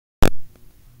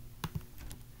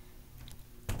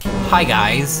Hi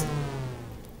guys.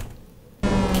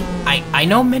 I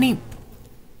know many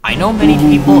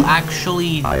people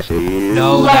actually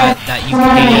know that you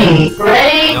can.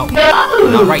 No,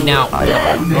 not right now.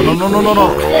 No.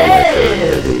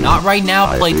 Not right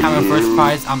now, Playtime and First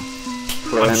Prize. I'm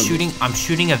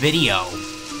shooting a video.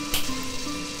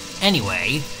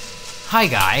 Anyway, hi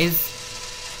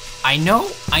guys. I know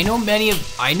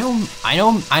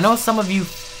some of you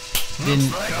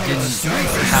didn't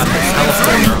have the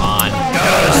teleporter on.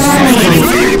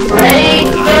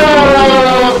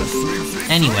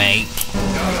 Anyway,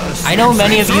 I know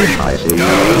many of you. I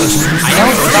know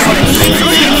some of you.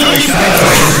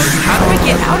 How do I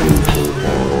get out of here?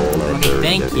 Okay,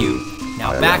 thank you.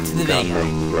 Now back to the video.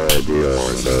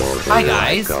 Hi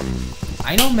guys.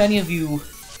 I know many of you.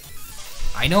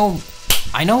 I know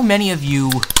many of you.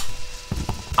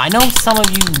 I know some of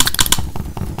you.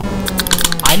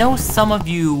 I know some of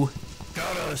you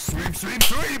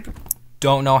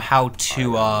don't know how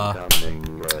to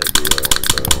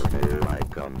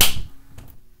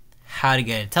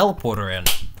get a teleporter in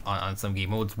on some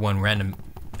game modes when random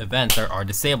events are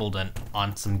disabled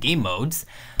on some game modes,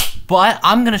 but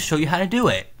I'm gonna show you how to do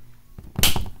it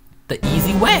the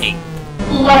easy way.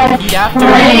 Repeat after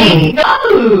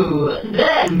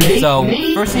me. So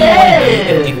first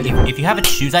thing you want to do, if you have a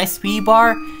choose I speed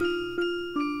bar,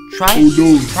 try to eat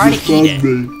it,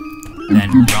 then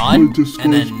run,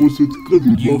 and then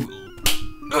you.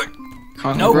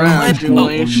 No clip.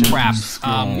 Oh crap.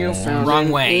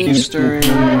 Wrong way. Let's.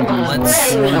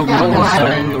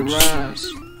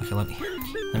 Okay,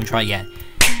 let me try again.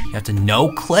 You have to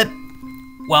no clip.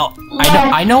 Well,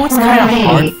 I know it's kind of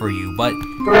hard for you, but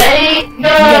you can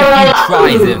get a few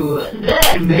tries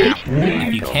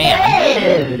if you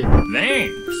can.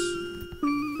 Thanks.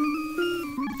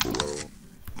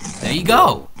 There you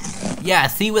go. Yeah,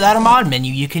 see, without a mod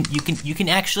menu, you can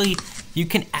actually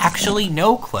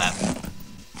no clip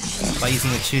by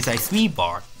using the choose I speed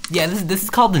bar. Yeah, this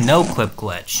is called the no clip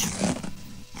glitch.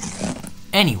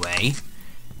 Anyway,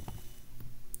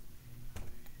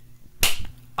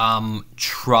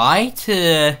 try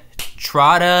to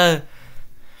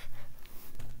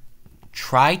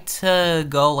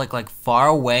go like far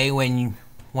away when you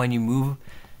move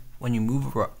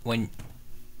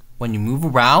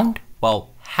around. Well,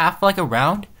 half like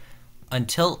around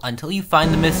until you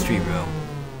find the mystery room.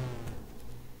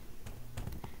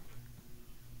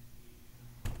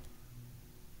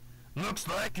 Looks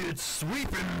like it's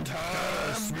sweeping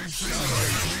time.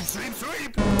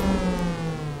 Sweep.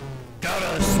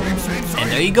 Gotta sweep.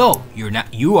 And there you go.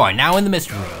 You are now in the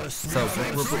mystery room. So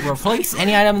replace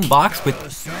any item in the box with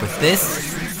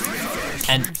this,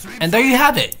 and there you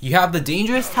have it. You have the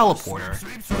dangerous teleporter.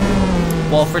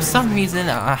 Well, for some reason,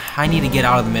 I need to get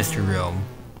out of the mystery room.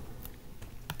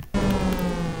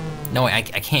 No, I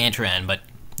can't enter in, but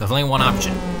there's only one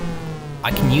option.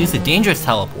 I can use the dangerous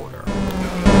teleporter.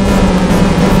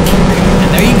 And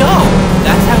there you go.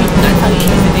 That's how you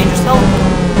use the dangerous teleporter.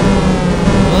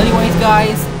 Well, anyways,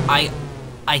 guys, I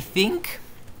think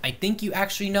you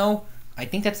actually know. I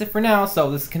think that's it for now.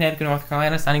 So this is Connecticut, North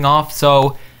Carolina, signing off.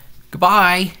 So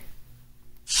goodbye.